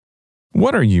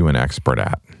What are you an expert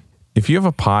at? If you have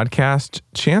a podcast,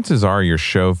 chances are your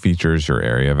show features your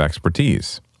area of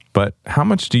expertise. But how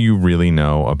much do you really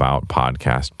know about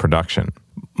podcast production?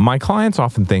 My clients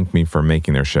often thank me for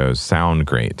making their shows sound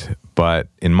great, but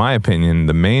in my opinion,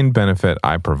 the main benefit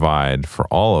I provide for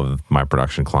all of my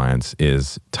production clients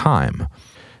is time.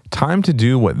 Time to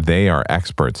do what they are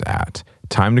experts at.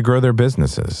 Time to grow their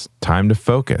businesses, time to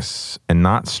focus, and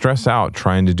not stress out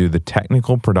trying to do the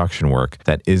technical production work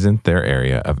that isn't their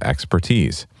area of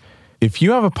expertise. If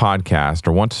you have a podcast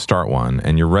or want to start one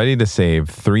and you're ready to save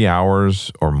 3 hours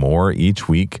or more each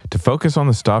week to focus on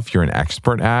the stuff you're an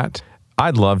expert at,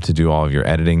 I'd love to do all of your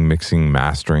editing, mixing,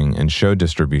 mastering, and show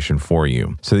distribution for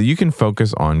you so that you can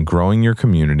focus on growing your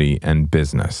community and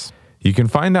business. You can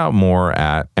find out more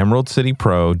at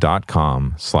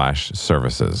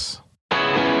emeraldcitypro.com/services.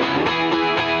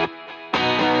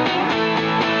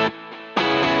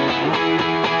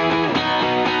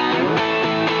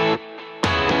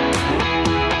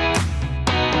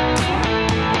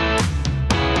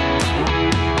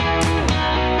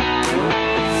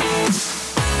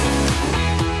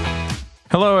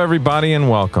 Hello, everybody, and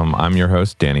welcome. I'm your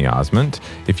host, Danny Osmond.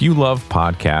 If you love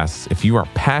podcasts, if you are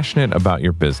passionate about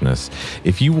your business,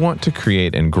 if you want to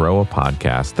create and grow a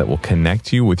podcast that will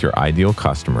connect you with your ideal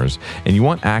customers, and you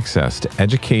want access to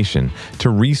education, to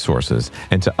resources,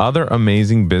 and to other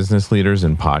amazing business leaders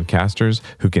and podcasters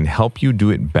who can help you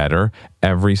do it better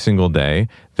every single day,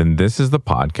 then this is the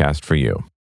podcast for you.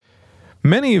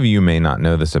 Many of you may not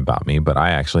know this about me, but I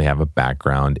actually have a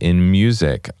background in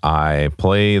music. I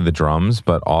play the drums,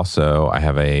 but also I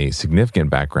have a significant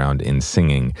background in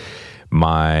singing.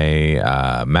 My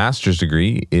master's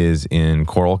degree is in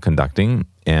choral conducting,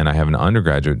 and I have an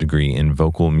undergraduate degree in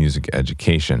vocal music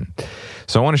education.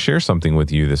 So I want to share something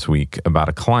with you this week about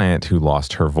a client who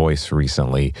lost her voice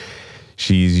recently.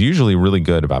 She's usually really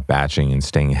good about batching and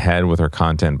staying ahead with her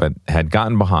content, but had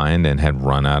gotten behind and had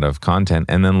run out of content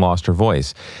and then lost her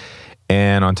voice.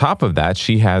 And on top of that,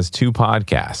 she has 2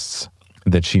 podcasts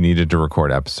that she needed to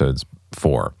record episodes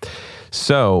for.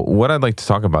 So what I'd like to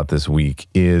talk about this week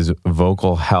is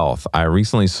vocal health. I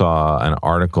recently saw an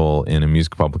article in a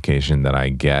music publication that I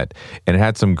get, and it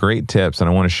had some great tips, and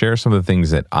I want to share some of the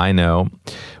things that I know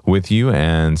with you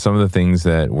and some of the things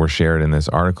that were shared in this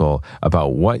article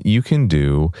about what you can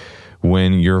do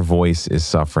when your voice is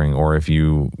suffering, or if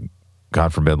you,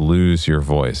 God forbid, lose your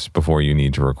voice before you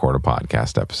need to record a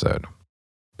podcast episode.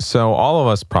 So all of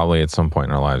us probably at some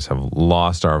point in our lives have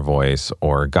lost our voice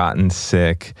or gotten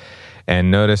sick and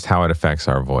noticed how it affects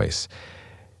our voice.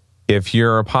 If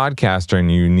you're a podcaster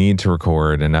and you need to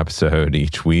record an episode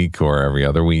each week or every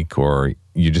other week, or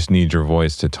you just need your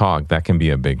voice to talk, that can be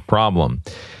a big problem.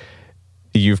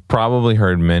 You've probably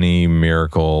heard many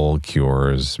miracle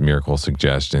cures, miracle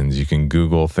suggestions. You can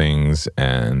Google things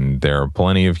and there are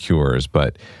plenty of cures,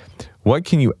 but what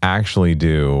can you actually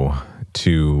do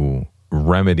to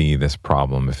remedy this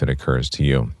problem if it occurs to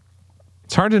you?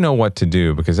 It's hard to know what to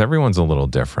do because everyone's a little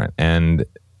different. And,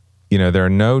 there are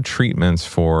no treatments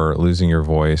for losing your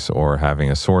voice or having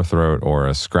a sore throat or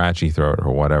a scratchy throat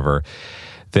or whatever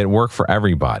that work for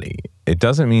everybody. It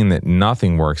doesn't mean that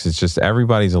nothing works. It's just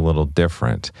everybody's a little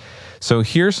different. So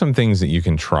here's some things that you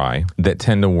can try that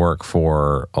tend to work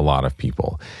for a lot of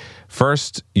people.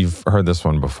 First, you've heard this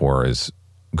one before, is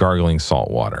gargling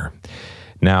salt water.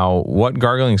 Now, what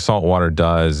gargling salt water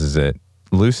does is it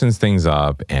loosens things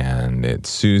up and it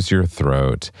soothes your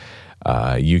throat.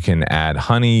 You can add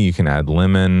honey, you can add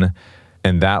lemon,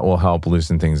 and that will help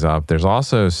loosen things up. There's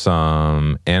also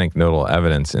some anecdotal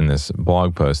evidence in this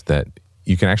blog post that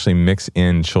you can actually mix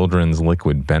in children's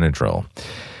liquid Benadryl,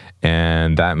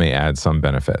 and that may add some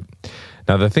benefit.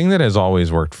 Now, the thing that has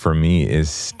always worked for me is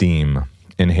steam.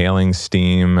 Inhaling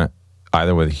steam,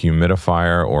 either with a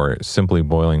humidifier or simply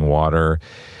boiling water.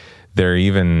 There are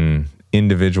even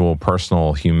individual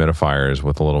personal humidifiers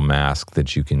with a little mask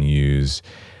that you can use.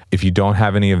 If you don't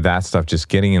have any of that stuff, just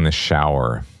getting in the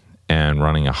shower and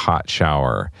running a hot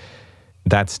shower,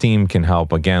 that steam can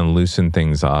help, again, loosen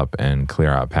things up and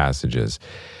clear out passages.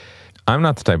 I'm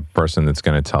not the type of person that's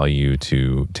going to tell you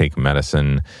to take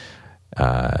medicine,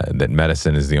 that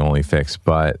medicine is the only fix,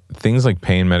 but things like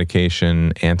pain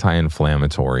medication,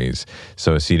 anti-inflammatories,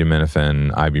 so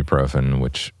acetaminophen, ibuprofen,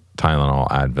 which Tylenol,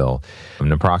 Advil,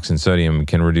 naproxen sodium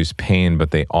can reduce pain,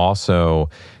 but they also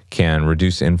can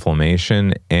reduce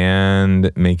inflammation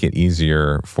and make it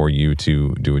easier for you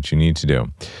to do what you need to do.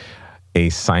 A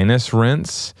sinus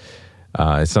rinse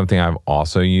is something I've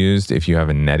also used. If you have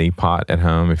a neti pot at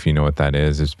home, if you know what that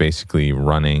is, it's basically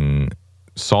running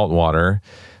salt water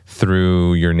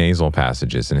through your nasal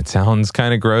passages. And it sounds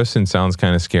kind of gross and sounds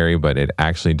kind of scary, but it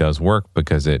actually does work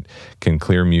because it can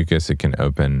clear mucus. It can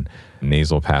open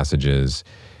nasal passages.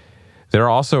 There are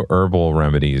also herbal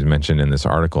remedies mentioned in this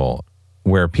article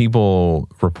where people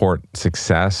report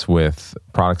success with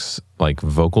products like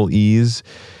Vocal Ease,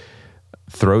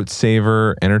 Throat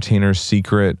Saver, Entertainer's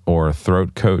Secret, or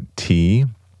Throat Coat Tea.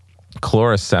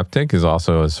 Chloraseptic is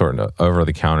also a sort of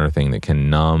over-the-counter thing that can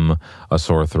numb a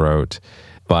sore throat,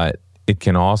 but it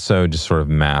can also just sort of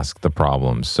mask the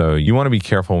problem. So you want to be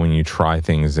careful when you try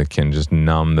things that can just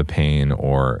numb the pain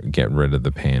or get rid of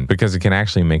the pain, because it can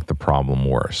actually make the problem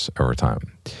worse over time.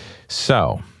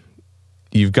 So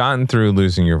you've gotten through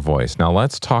losing your voice. Now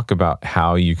let's talk about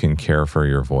how you can care for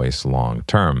your voice long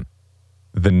term.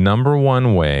 The number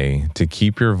one way to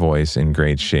keep your voice in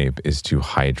great shape is to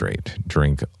hydrate.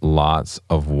 Drink lots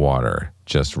of water,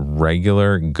 just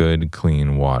regular, good,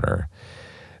 clean water.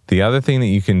 The other thing that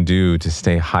you can do to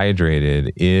stay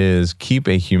hydrated is keep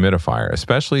a humidifier,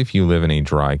 especially if you live in a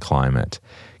dry climate.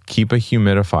 Keep a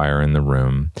humidifier in the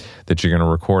room that you're going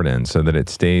to record in so that it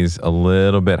stays a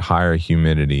little bit higher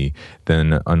humidity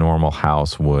than a normal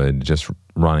house would, just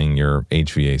running your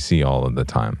HVAC all of the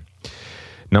time.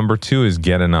 Number 2 is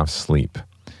get enough sleep.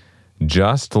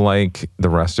 Just like the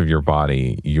rest of your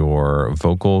body, your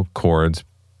vocal cords,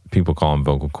 people call them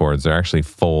vocal cords, they're actually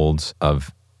folds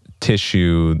of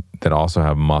tissue that also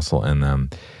have muscle in them.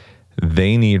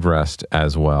 They need rest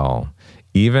as well.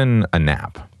 Even a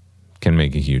nap can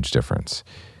make a huge difference.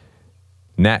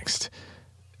 Next,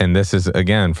 and this is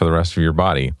again for the rest of your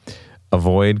body,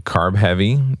 avoid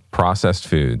carb-heavy, processed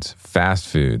foods, fast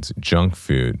foods, junk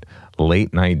food,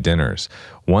 late night dinners.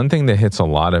 One thing that hits a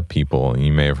lot of people, and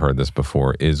you may have heard this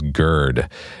before, is GERD,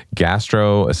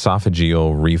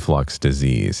 gastroesophageal reflux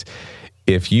disease.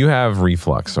 If you have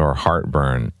reflux or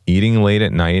heartburn, eating late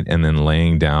at night and then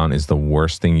laying down is the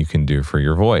worst thing you can do for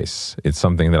your voice. It's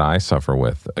something that I suffer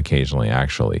with occasionally,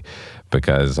 actually,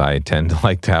 because I tend to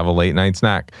like to have a late night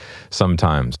snack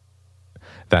sometimes.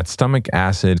 That stomach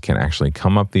acid can actually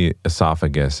come up the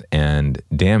esophagus and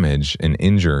damage and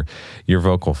injure your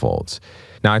vocal folds.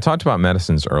 Now, I talked about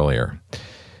medicines earlier.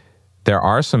 There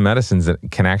are some medicines that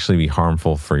can actually be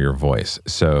harmful for your voice.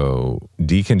 So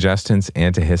decongestants,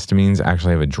 antihistamines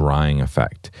actually have a drying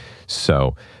effect.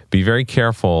 So be very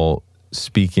careful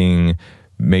speaking.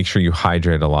 Make sure you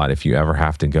hydrate a lot if you ever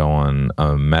have to go on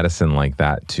a medicine like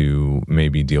that to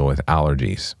maybe deal with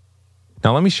allergies.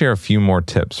 Now, let me share a few more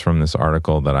tips from this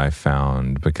article that I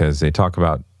found, because they talk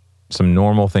about some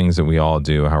normal things that we all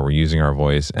do, how we're using our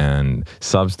voice, and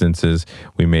substances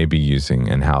we may be using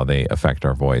and how they affect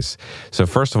our voice. So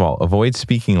first of all, avoid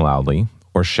speaking loudly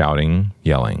or shouting,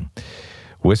 yelling.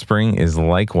 Whispering is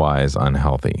likewise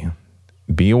unhealthy.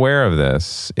 Be aware of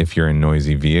this if you're in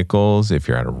noisy vehicles, if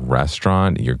you're at a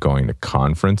restaurant, you're going to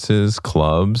conferences,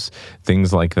 clubs,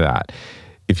 things like that.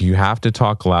 If you have to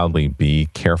talk loudly, be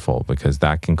careful, because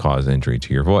that can cause injury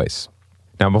to your voice.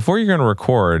 Now, before you're going to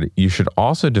record, you should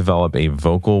also develop a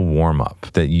vocal warm-up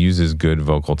that uses good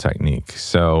vocal technique.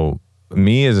 So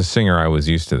me as a singer, I was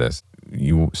used to this.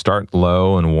 You start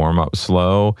low and warm up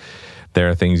slow. There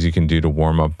are things you can do to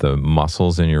warm up the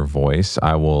muscles in your voice.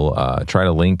 I will try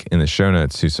to link in the show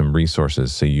notes to some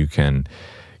resources so you can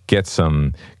get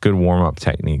some good warm-up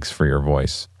techniques for your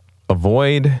voice.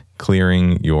 Avoid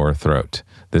clearing your throat.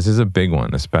 This is a big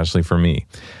one, especially for me.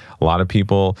 A lot of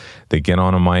people, they get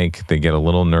on a mic, they get a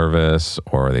little nervous,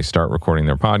 or they start recording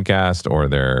their podcast, or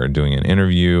they're doing an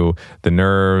interview. The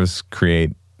nerves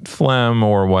create phlegm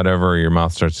or whatever. Your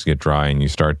mouth starts to get dry and you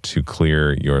start to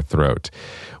clear your throat.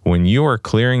 When you are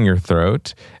clearing your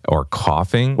throat or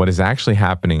coughing, what is actually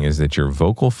happening is that your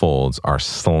vocal folds are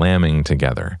slamming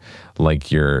together,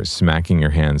 like you're smacking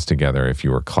your hands together if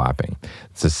you were clapping.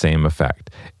 It's the same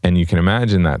effect. And you can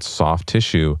imagine that soft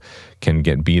tissue can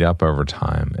get beat up over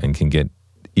time and can get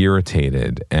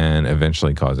irritated and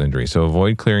eventually cause injury. So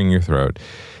avoid clearing your throat.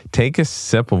 Take a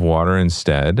sip of water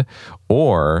instead,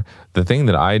 or the thing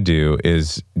that I do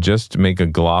is just make a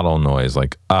glottal noise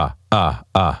like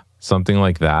something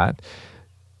like that.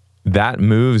 That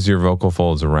moves your vocal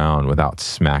folds around without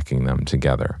smacking them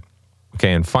together.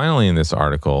 Okay, and finally in this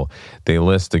article, they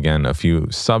list again a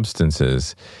few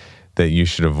substances that you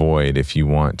should avoid if you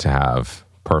want to have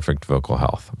perfect vocal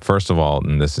health. First of all,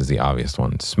 and this is the obvious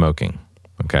one, smoking.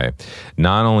 Okay,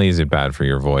 not only is it bad for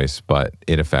your voice, but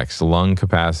it affects lung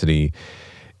capacity.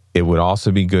 It would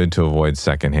also be good to avoid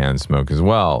secondhand smoke as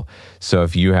well. So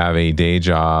if you have a day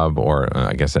job, or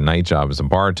I guess a night job as a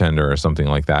bartender or something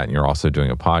like that, and you're also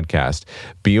doing a podcast,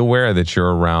 be aware that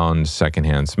you're around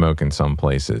secondhand smoke in some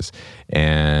places,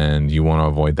 and you want to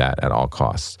avoid that at all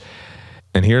costs.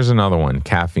 And here's another one,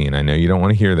 caffeine. I know you don't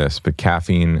want to hear this, but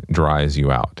caffeine dries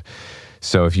you out.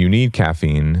 So if you need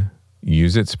caffeine,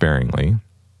 use it sparingly.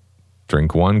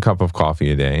 Drink 1 cup of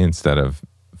coffee a day instead of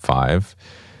 5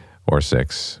 or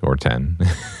 6 or 10,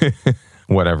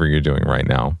 whatever you're doing right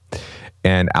now.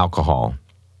 And alcohol.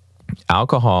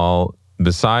 Alcohol,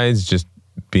 besides just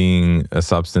being a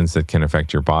substance that can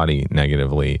affect your body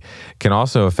negatively, can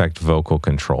also affect vocal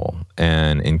control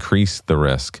and increase the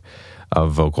risk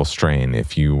of vocal strain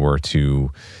if you were to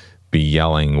be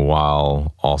yelling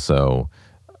while also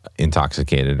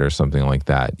intoxicated or something like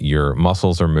that. Your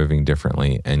muscles are moving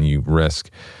differently and you risk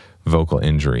vocal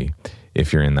injury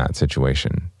if you're in that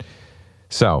situation.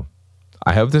 So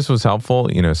I hope this was helpful.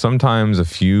 Sometimes a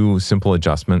few simple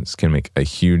adjustments can make a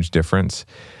huge difference.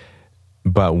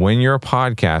 But when you're a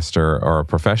podcaster or a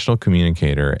professional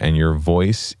communicator and your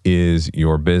voice is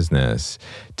your business,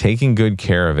 taking good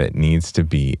care of it needs to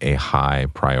be a high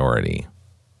priority.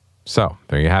 So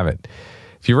there you have it.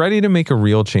 If you're ready to make a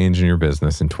real change in your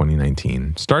business in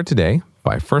 2019, start today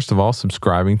by, first of all,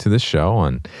 subscribing to this show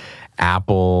on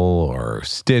Apple or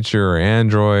Stitcher or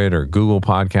Android or Google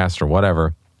Podcasts or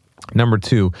whatever. Number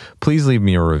 2, please leave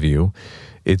me a review.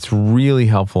 It's really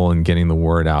helpful in getting the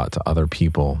word out to other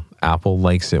people. Apple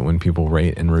likes it when people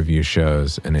rate and review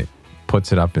shows, and it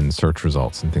puts it up in search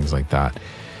results and things like that.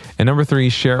 And number 3,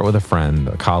 share it with a friend,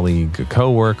 a colleague, a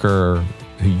coworker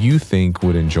who you think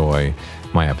would enjoy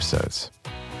my episodes.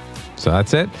 So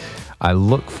that's it. I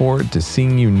look forward to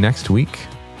seeing you next week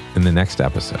in the next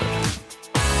episode.